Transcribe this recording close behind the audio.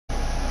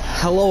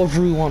Hello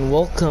everyone,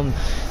 welcome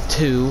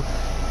to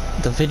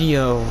the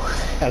video.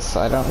 Yes,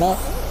 I don't know.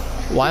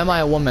 Why am I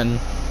a woman?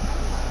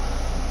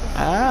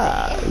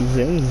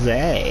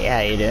 Zinzay, how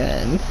you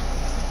doing?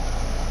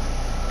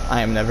 I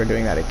am never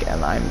doing that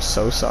again, I'm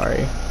so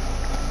sorry.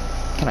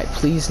 Can I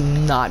please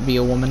not be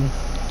a woman?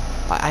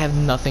 I have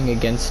nothing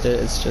against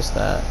it, it's just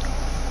that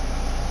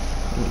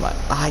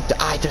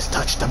I just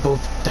touched the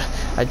boob.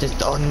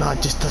 Oh no, I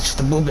just touched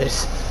the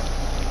boobies.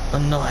 Oh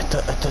no, I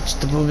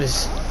touched the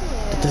boobies.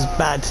 That is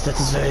bad, that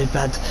is very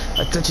bad.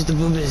 I touched the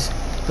boobies,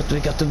 but we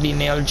got to be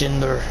male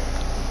gender.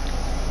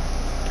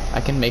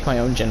 I can make my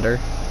own gender.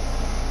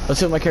 Let's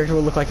see what my character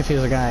would look like if he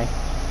was a guy.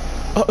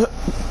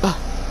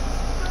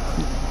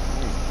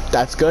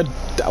 That's good.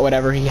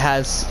 Whatever he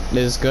has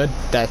is good.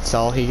 That's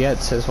all he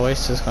gets. His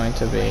voice is going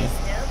to be...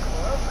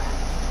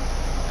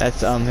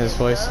 That's, his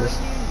voice is...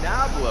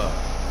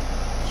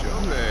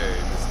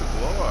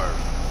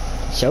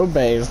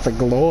 Shobei is the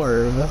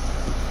glorb.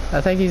 I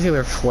think he's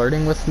either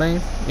flirting with me,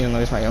 even though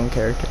he's my own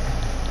character.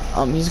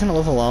 He's gonna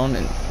live alone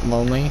in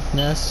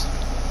loneliness.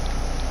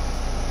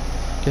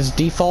 His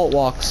default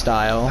walk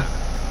style.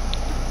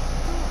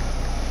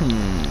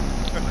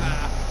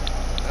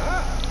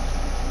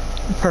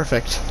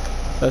 Perfect.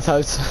 That's how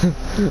it's.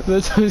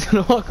 That's how he's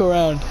gonna walk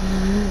around.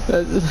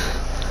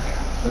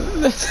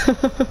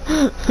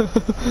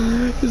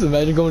 Just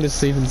imagine going to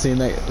sleep and seeing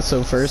that.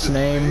 So first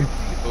name.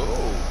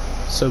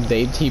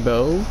 Sobade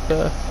Thibault.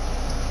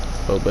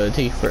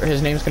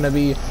 His name's gonna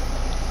be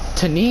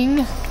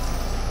Tanine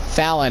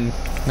Fallon.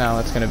 No,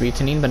 it's gonna be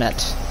Tanine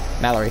Bennett.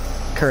 Mallory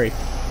Curry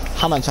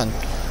Hamilton.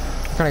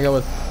 We're gonna go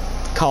with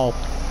Call.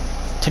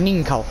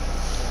 Tanine Call.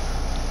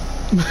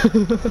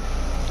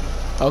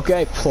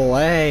 Okay,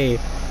 play.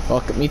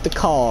 Welcome, meet the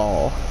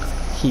Call.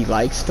 He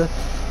likes the.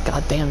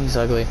 God damn, he's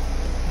ugly.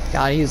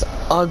 God, he's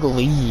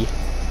ugly.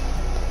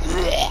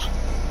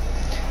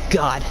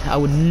 God, I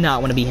would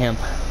not want to be him.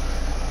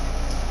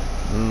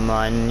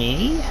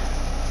 Money.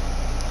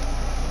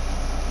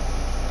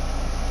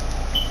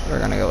 We're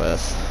gonna go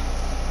with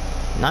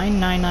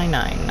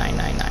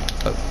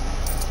 9999999.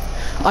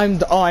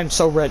 Oh, I'm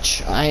so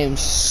rich. I am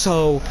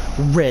so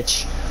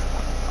rich.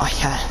 Oh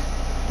yeah,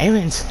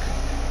 aliens.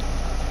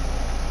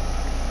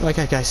 Oh my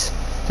god, guys,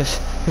 there's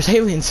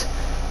aliens.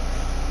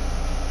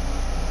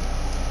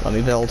 Let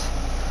me build.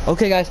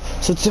 Okay, guys.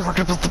 So today we're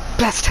gonna build the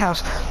best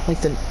house,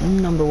 like the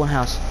 #1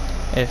 house.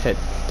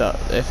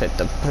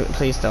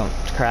 Please don't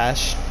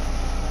crash.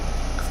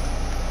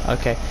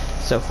 Okay,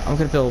 so I'm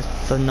gonna build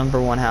the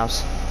 #1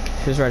 house.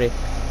 Who's ready?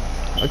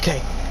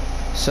 Okay,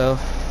 so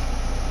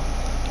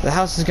the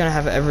house is gonna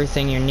have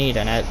everything you need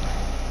in it.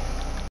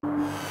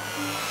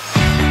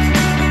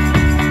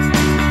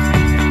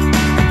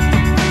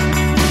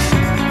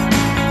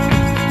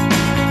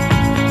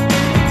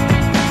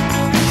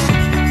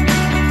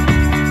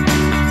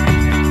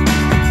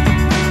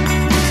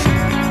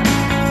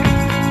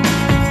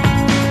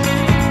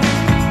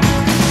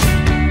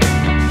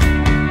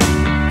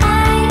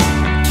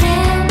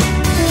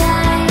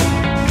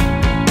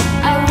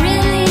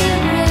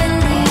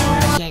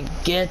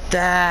 Get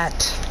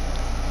that.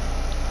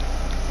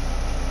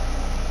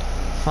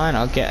 Fine,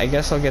 I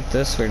guess I'll get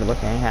this weird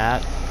looking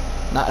hat.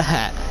 Not a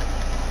hat.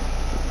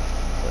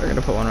 We're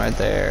gonna put one right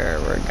there.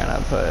 We're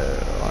gonna put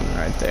one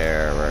right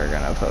there. We're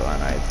gonna put one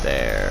right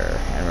there.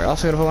 And we're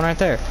also gonna put one right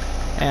there.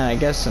 And I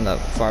guess in the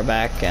far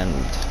back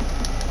end.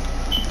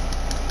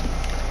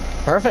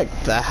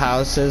 Perfect. The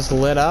house is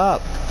lit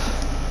up.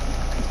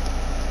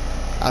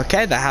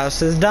 Okay, the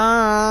house is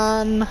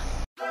done.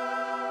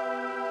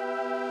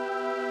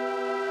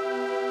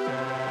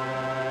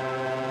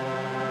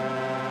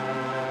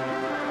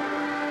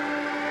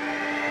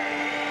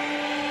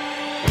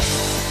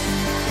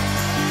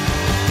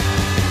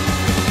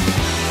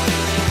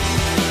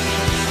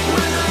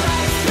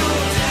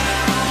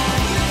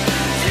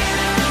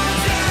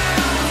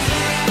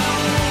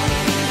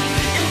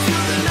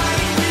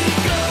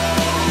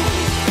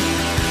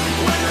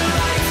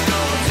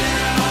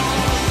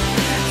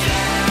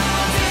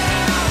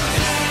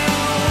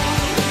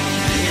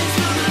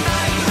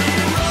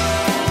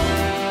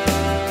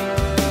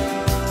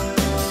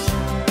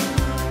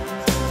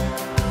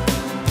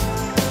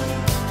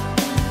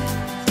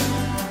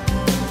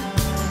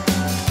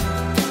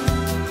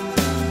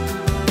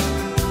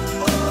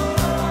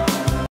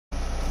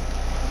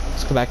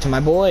 Go back to my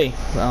boy.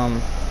 I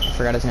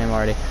forgot his name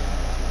already.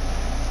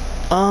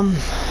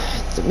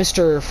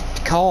 Mr.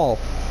 Call.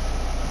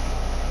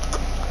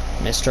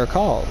 Mr.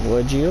 Call,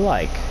 would you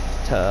like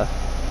to...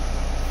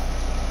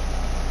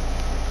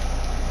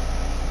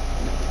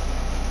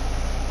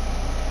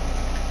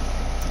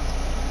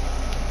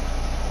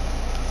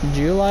 Would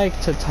you like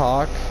to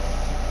talk?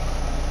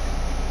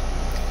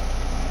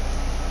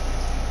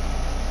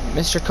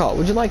 Mr. Call,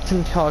 would you like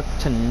to talk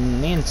to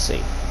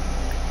Nancy?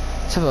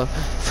 Let's have a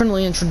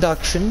friendly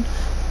introduction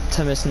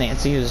to Miss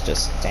Nancy, who's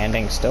just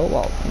standing still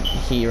while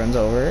he runs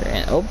over,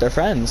 and oh, they're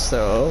friends.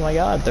 So, oh my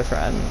god, they're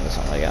friends.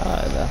 Oh my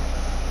god.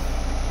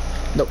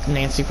 Nope,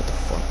 Nancy, what the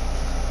fuck?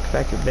 Come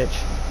back, you bitch.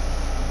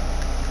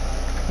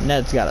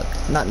 Ned's got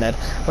it. Not Ned.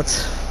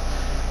 What's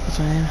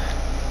my name?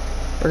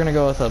 We're gonna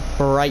go with a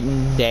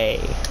Brighten Day.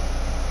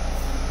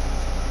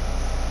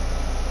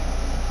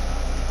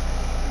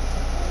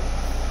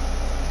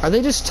 Are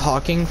they just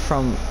talking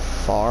from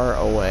far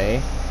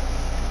away?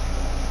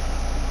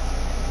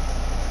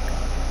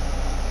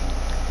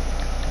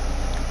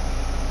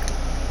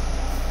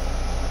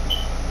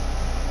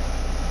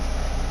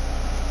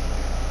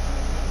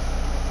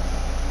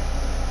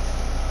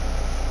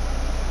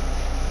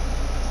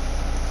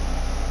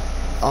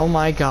 Oh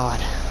my god.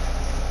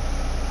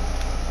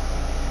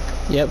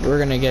 Yep, we're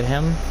gonna get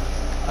him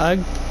a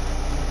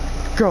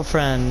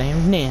girlfriend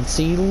named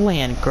Nancy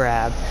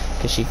Landgrab,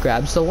 because she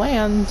grabs the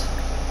land.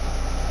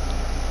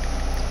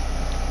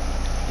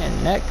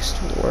 And next,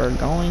 we're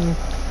going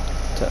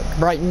to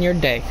brighten your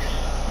day.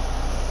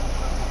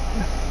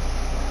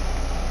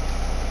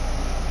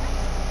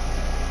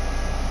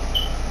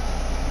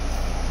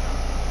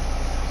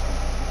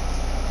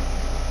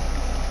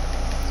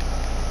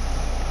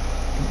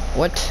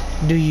 What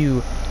do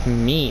you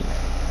mean?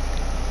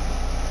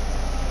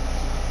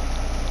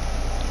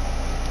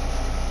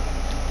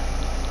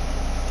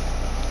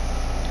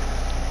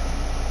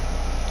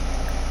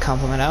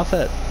 Compliment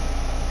outfit.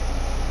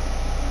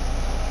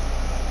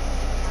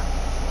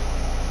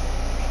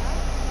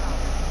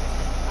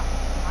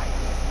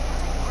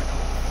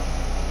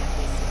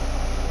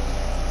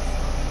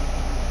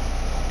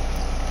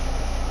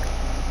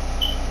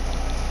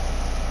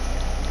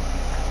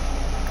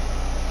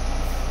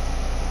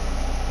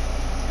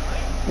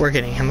 We're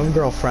getting him a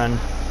girlfriend.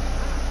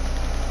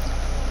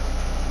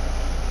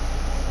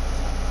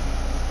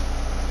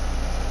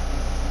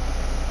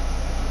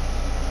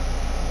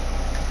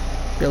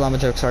 Your llama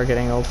jokes are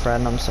getting old,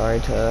 friend. I'm sorry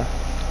to...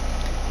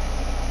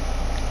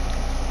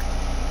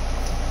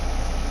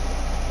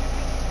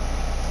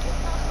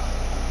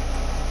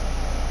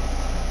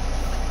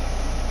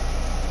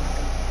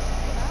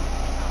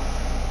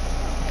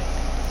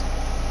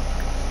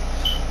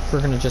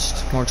 We're gonna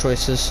just more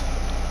choices.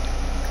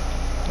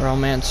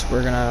 Romance,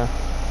 we're gonna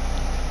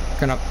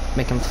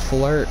make him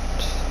flirt.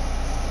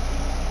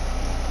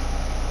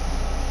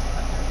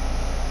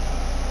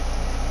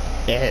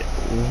 It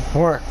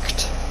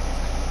worked.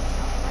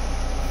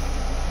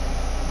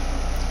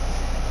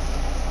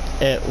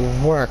 It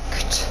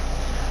worked.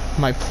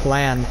 My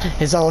plan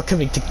is all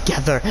coming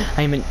together.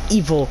 I am an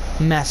evil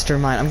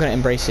mastermind. I'm gonna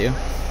embrace you.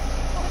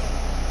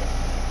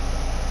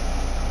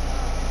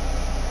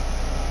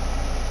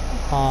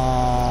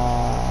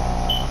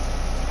 Aww.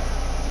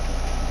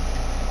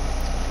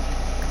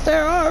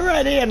 They're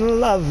already in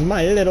love.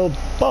 My little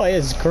boy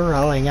is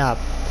growing up.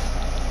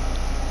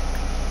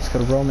 Let's go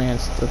to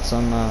romance. Let's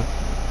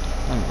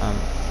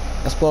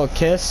let's blow a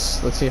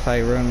kiss. Let's see if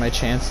I ruin my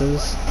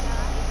chances.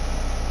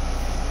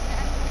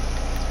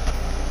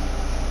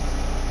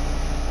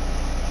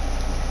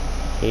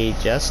 He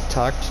just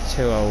talked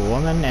to a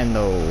woman and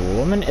the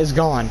woman is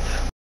gone.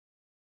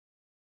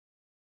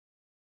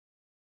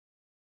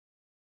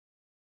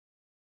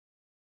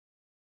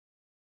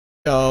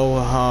 Go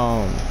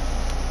home.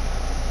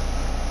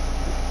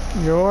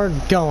 You're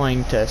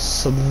going to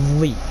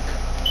sleep.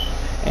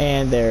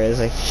 And there is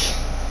a...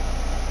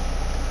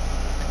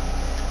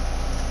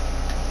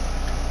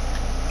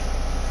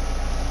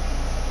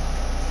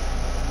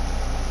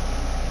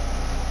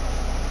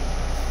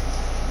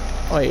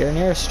 Wait, you're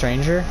near a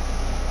stranger?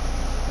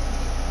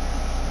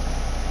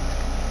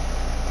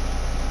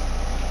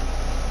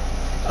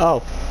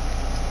 Oh.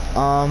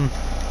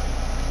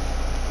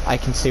 I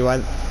can see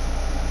why...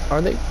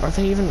 Are they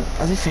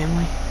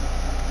family?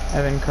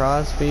 Evan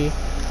Crosby?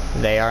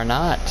 They are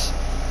not.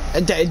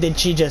 Did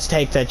she just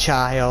take the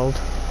child?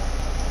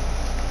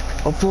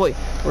 Oh boy,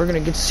 we're gonna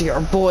get to see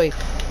our boy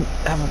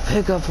have a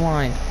pickup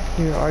line.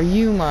 Here are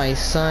you, my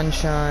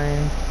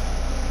sunshine.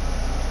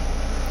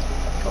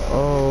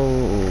 Oh.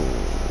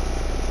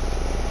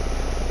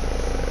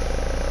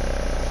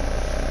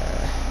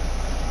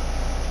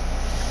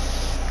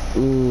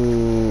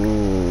 Ooh.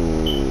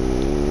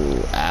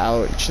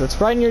 Ouch. Let's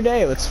brighten your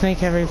day. Let's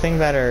make everything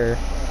better.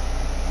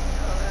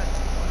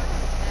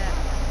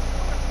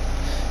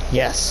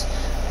 Yes.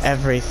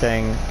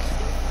 Everything's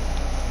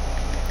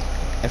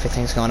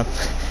going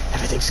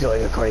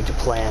according to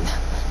plan.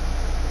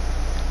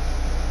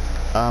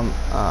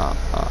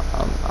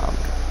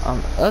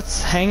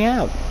 Let's hang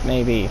out,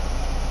 maybe.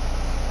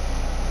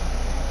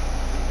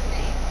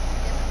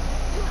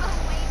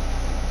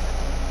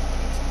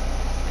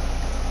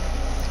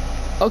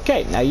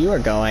 Okay, now you are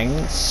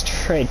going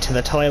straight to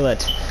the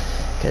toilet,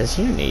 because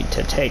you need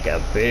to take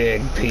a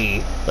big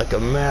pee, like a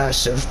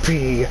massive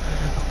pee.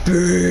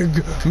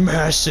 Big,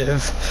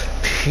 massive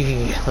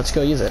pee. Let's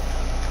go use it.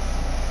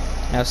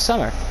 Now,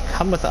 Summer,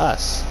 come with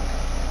us.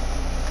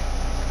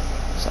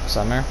 What's up,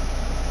 Summer?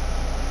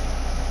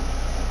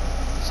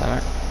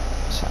 Summer?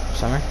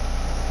 Summer?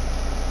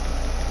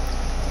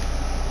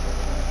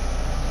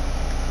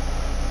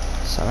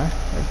 Summer?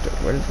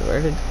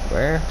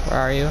 Where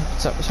are you?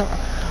 Summer?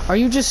 Are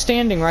you just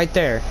standing right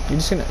there? You're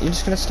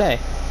just gonna stay?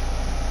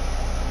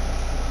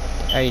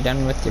 Are you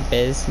done with your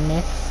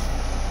business?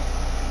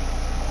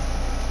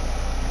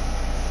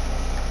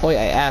 Boy,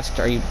 I asked,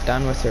 are you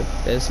done with your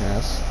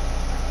business?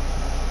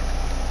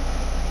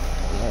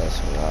 Yes,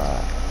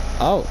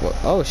 what?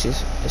 Oh,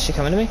 is she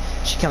coming to me?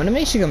 Is she coming to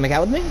me? She gonna make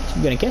out with me?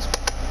 She gonna kiss?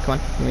 Come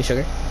on, give me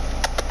sugar.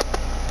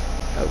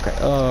 Okay,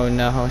 oh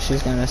no,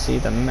 she's gonna see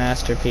the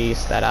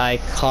masterpiece that I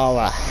call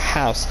a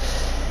house.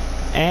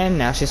 And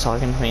now she's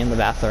talking to me in the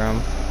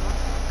bathroom.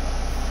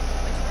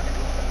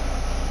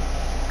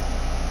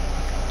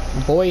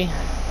 Boy.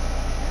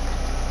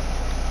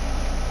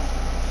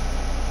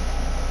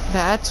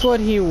 That's what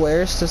he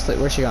wears to sleep.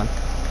 Where's she gone?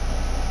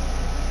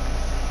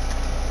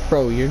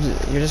 Bro, you're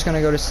just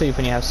gonna go to sleep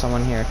when you have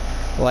someone here.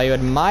 While you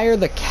admire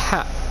the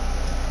cat.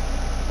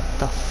 What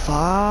the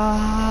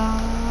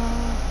fuck?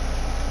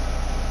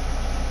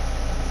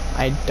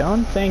 I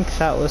don't think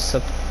that was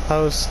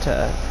supposed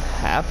to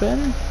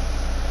happen.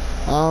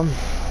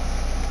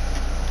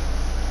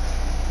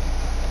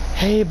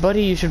 Hey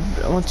buddy, you should,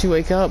 once you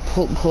wake up,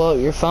 pull out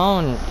your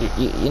phone.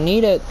 You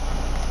need it.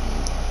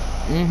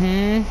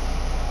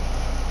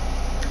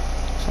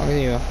 What's wrong with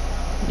you?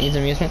 Needs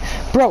amusement?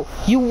 Bro,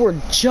 you were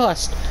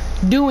just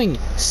doing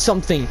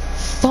something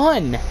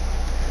fun!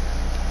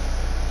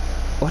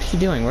 What are you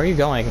doing? Where are you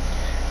going?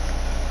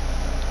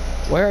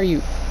 Where are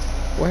you?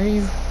 Where are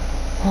you?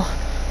 What?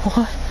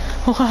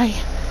 Why?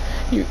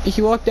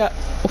 He walked out.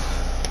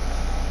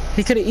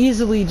 He could have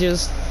easily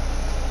just...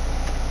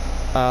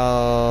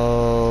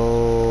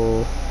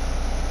 Oh...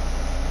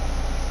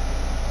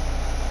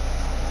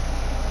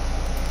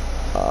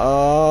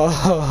 Oh...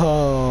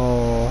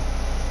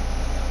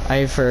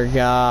 I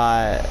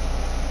forgot.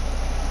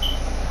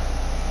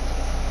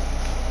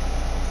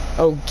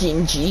 Oh,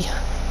 Genji.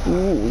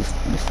 Ooh,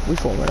 we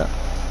form it up.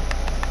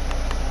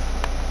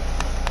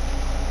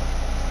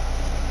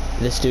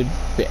 This dude,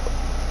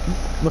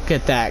 look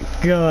at that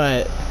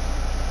gut.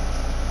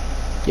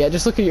 Yeah,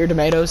 just look at your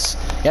tomatoes.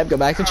 Yep, go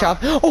back to chop.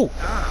 Oh!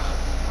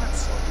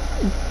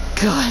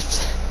 God.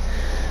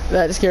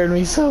 That scared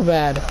me so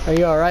bad. Are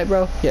you alright,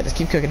 bro? Yeah, just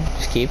keep cooking.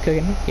 Just keep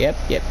cooking. Yep.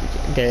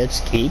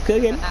 Just keep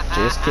cooking.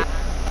 Just keep...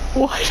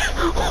 What?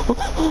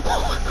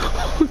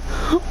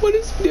 What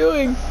is he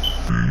doing?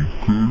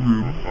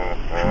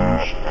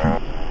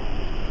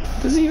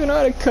 Does he even know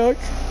how to cook?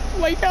 Oh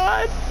my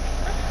god.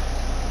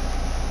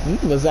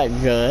 Was that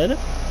good?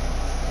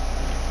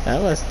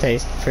 That must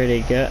taste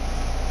pretty good.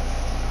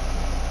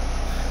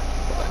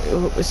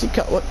 What's he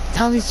what?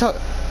 How's he talk?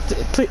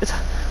 Please,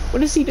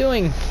 what is he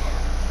doing?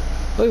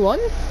 Wait, what?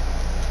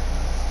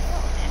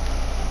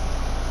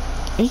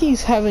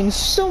 He's having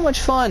so much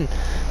fun.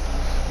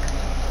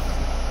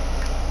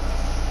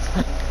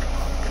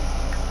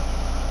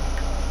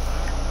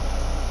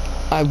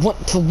 I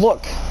want to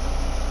look.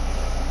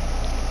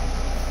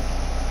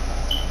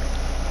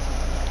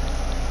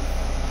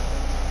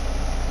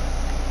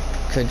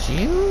 Could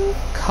you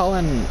call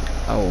in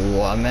a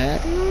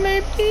woman,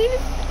 maybe?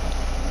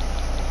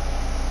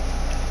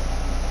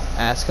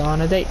 Ask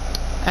on a date.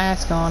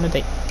 Ask on a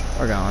date.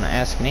 We're gonna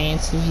ask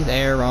Nancy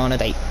there on a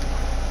date.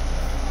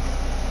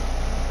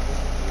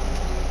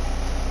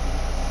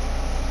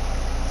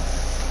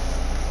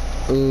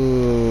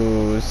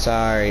 Ooh,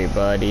 sorry,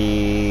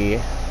 buddy.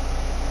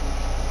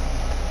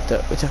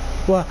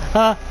 What?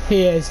 Ah,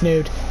 he is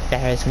nude.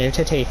 There is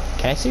nudity.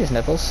 Can I see his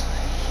nipples?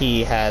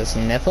 He has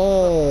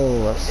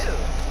nipples.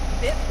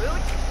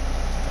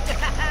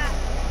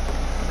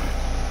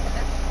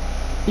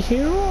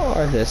 You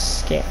are the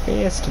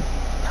scariest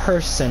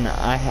person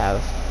I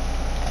have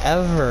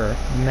ever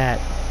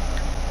met.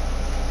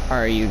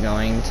 Are you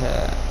going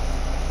to...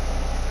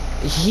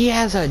 He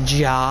has a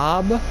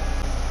job?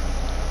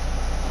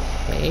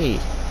 Hey,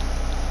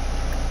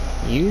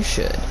 you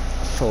should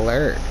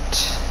flirt.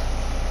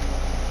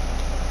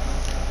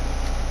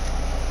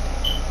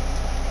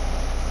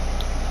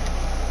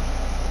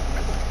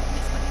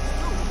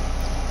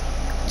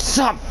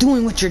 Stop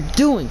doing what you're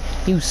doing!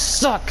 You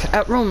suck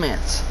at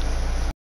romance!